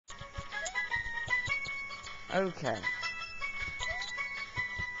Okay.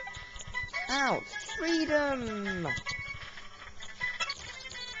 Out! Freedom!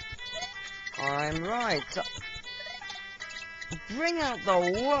 I'm right. Bring out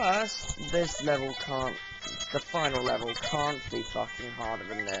the worst. This level can't... The final level can't be fucking harder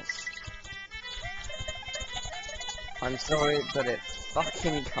than this. I'm sorry, but it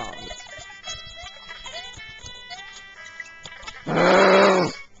fucking can't.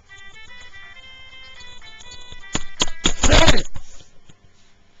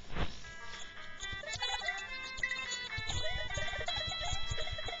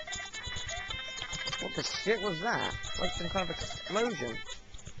 What the shit was that? Like some kind of explosion.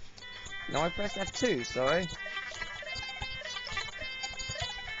 No, I pressed F2, sorry.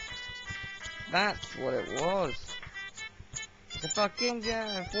 That's what it was. The fucking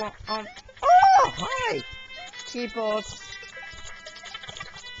what? Oh, hi! Cheapos.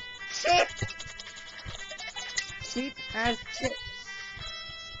 Cheap! Cheap as chips.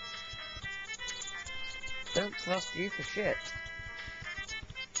 Don't trust you for shit.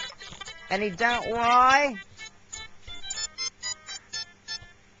 Any doubt why?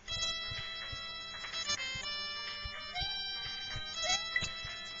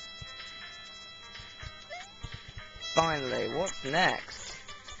 Finally, what's next?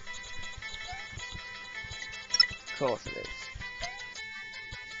 Of course it is.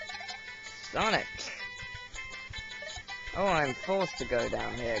 Sonic! Oh, I'm forced to go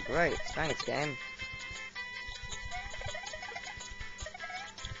down here. Great. Thanks, game.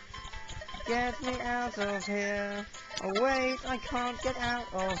 Get me out of here. Oh, wait, I can't get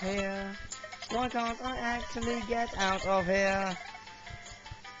out of here. Why can't I actually get out of here?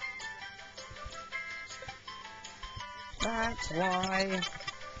 That's why.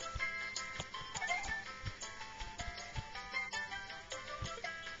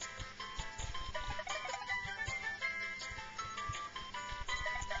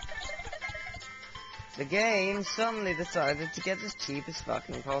 The game suddenly decided to get as cheap as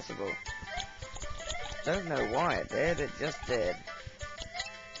fucking possible. Don't know why it did, it just did.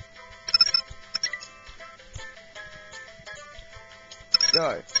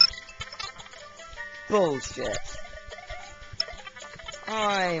 Go. Bullshit.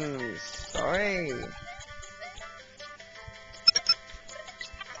 I'm sorry.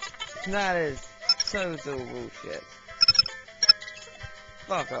 That is total bullshit.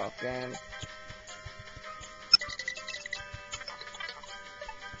 Fuck off, game.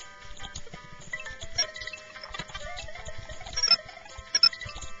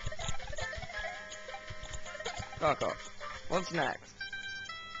 Fuck off. What's next?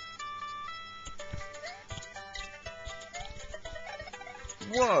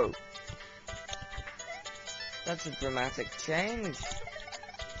 Whoa! That's a dramatic change.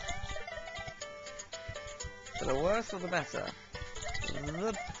 For the worse or the better?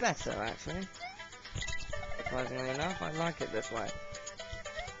 The better, actually. Surprisingly enough, I like it this way.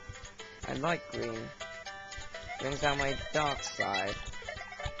 I like green. Brings down my dark side.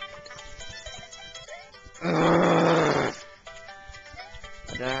 I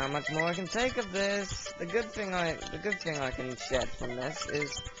don't know how much more I can take of this. The good thing I can shed from this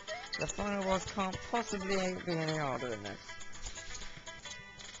is the final boss can't possibly be any harder than this.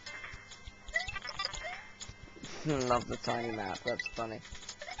 Love the tiny map, that's funny.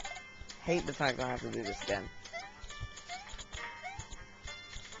 Hate the fact that I have to do this again.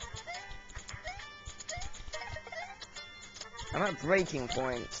 I'm at breaking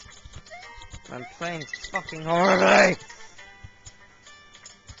point. I'm playing fucking horribly!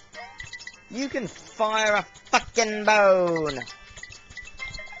 You can fire a fucking bone!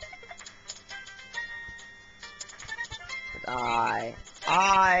 But I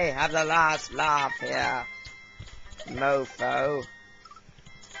have the last laugh here, mofo.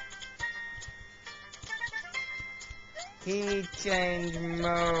 Key change,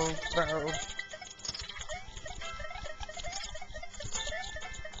 mofo.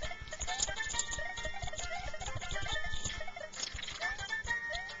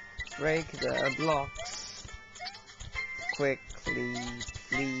 Break the blocks quickly,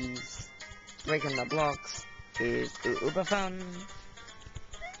 please. Breaking the blocks is uber fun.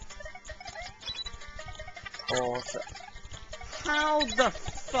 Awesome. How the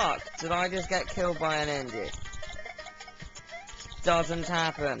fuck did I just get killed by an ninja? Doesn't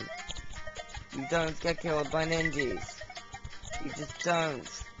happen. You don't get killed by ninjas. You just don't.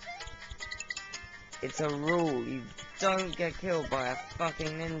 It's a rule. You don't get killed by a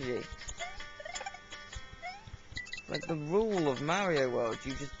fucking ninja. It's like the rule of Mario World.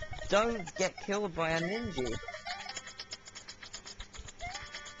 You just don't get killed by a ninja.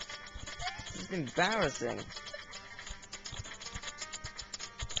 just embarrassing.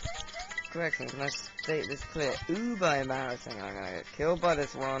 Correction, can I state this clear? Uber embarrassing. I'm gonna get killed by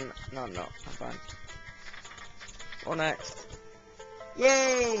this one. No, I'm not. I'm fine. What next?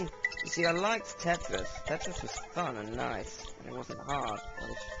 Yay! You see, I liked Tetris. Tetris was fun and nice, and it wasn't hard.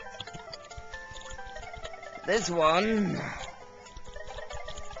 This one...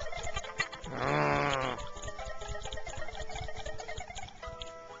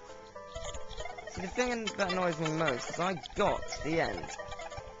 See, the thing that annoys me most is I got to the end,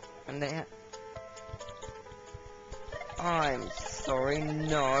 and they I'm sorry,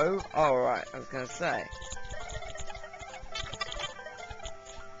 no. Alright, I was gonna say.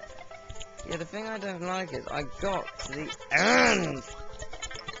 Yeah, the thing I don't like is I got to the end!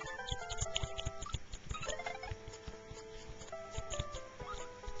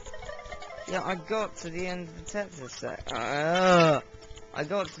 Yeah, I got to the end of the Tetris set. I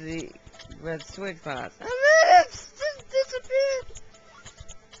got to the red switch path. And then it just disappeared!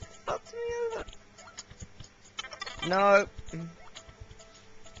 Fucked me over. No!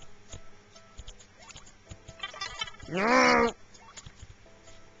 No!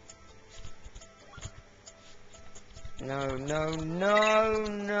 No, no, no,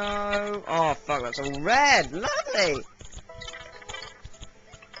 no! Oh, fuck, that's all red! Lovely!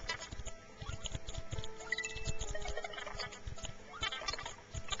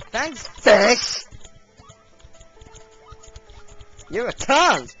 Thanks, fish! You're a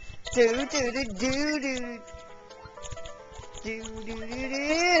cunt! Do do do do do do do do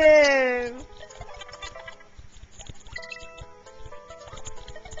do.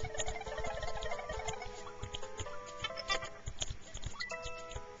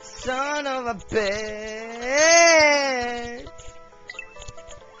 Son of a bitch!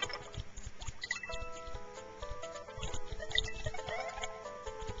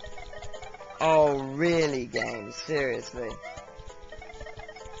 Oh, really, game? Seriously?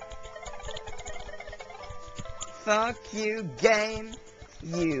 Fuck you, game!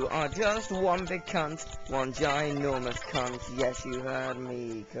 You are just one big cunt, one ginormous cunt. Yes, you heard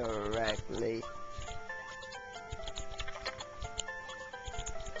me correctly.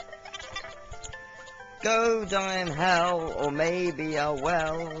 Go die in hell, or maybe I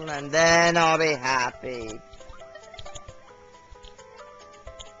will, and then I'll be happy.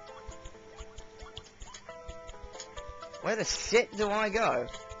 Where the shit do I go?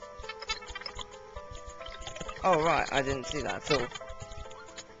 Oh right, I didn't see that at all.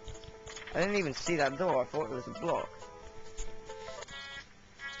 I didn't even see that door, I thought it was a block.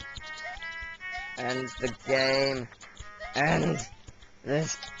 End the game. End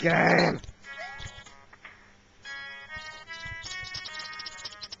this game.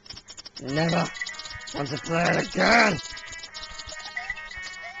 Never want to play it again.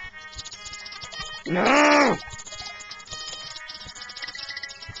 No!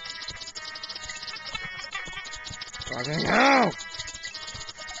 Fucking hell!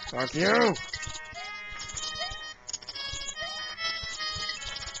 Fuck you!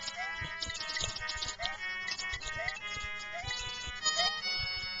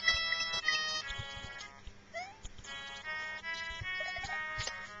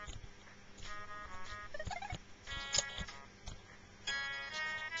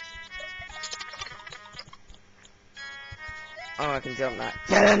 Oh, I can jump that.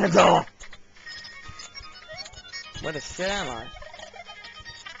 Get in the door! Where the shit am I?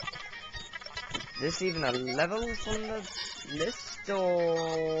 Is this even a level from the list,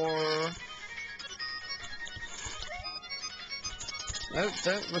 or... Nope,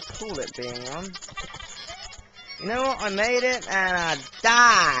 don't recall it being on. You know what? I made it, and I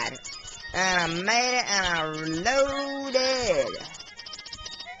died! And I made it, and I reloaded!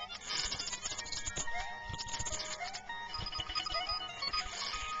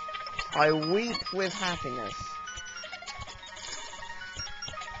 I weep with happiness.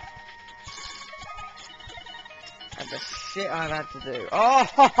 At the shit I've had to do. Oh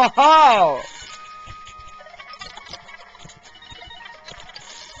ho ho ho!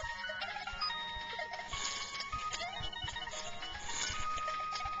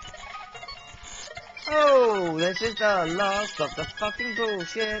 Oh, this is the last of the fucking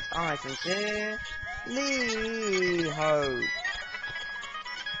bullshit. I sincerely hope.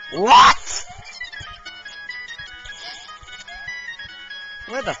 What?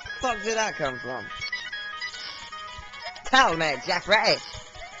 Where the fuck did that come from? Tell me, Jeffrey!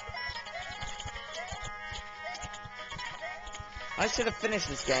 I should have finished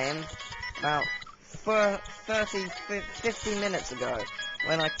this game about 50 minutes ago,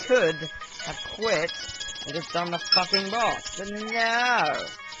 when I could have quit and just done the fucking boss, but no!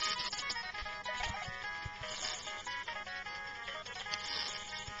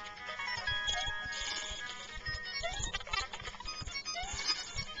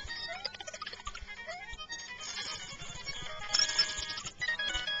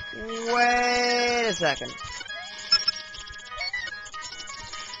 Wait a second.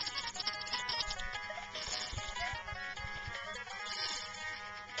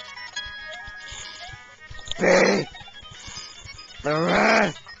 Be the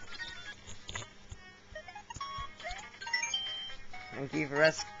rest. Thank you for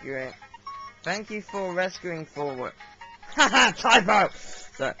rescuing. Thank you for rescuing forward. Haha, typo!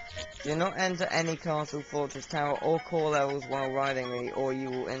 So, do not enter any castle, fortress, tower, or core levels while riding me, or you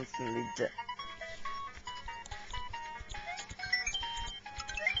will instantly die.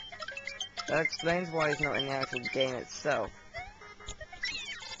 That explains why he's not in the actual game itself.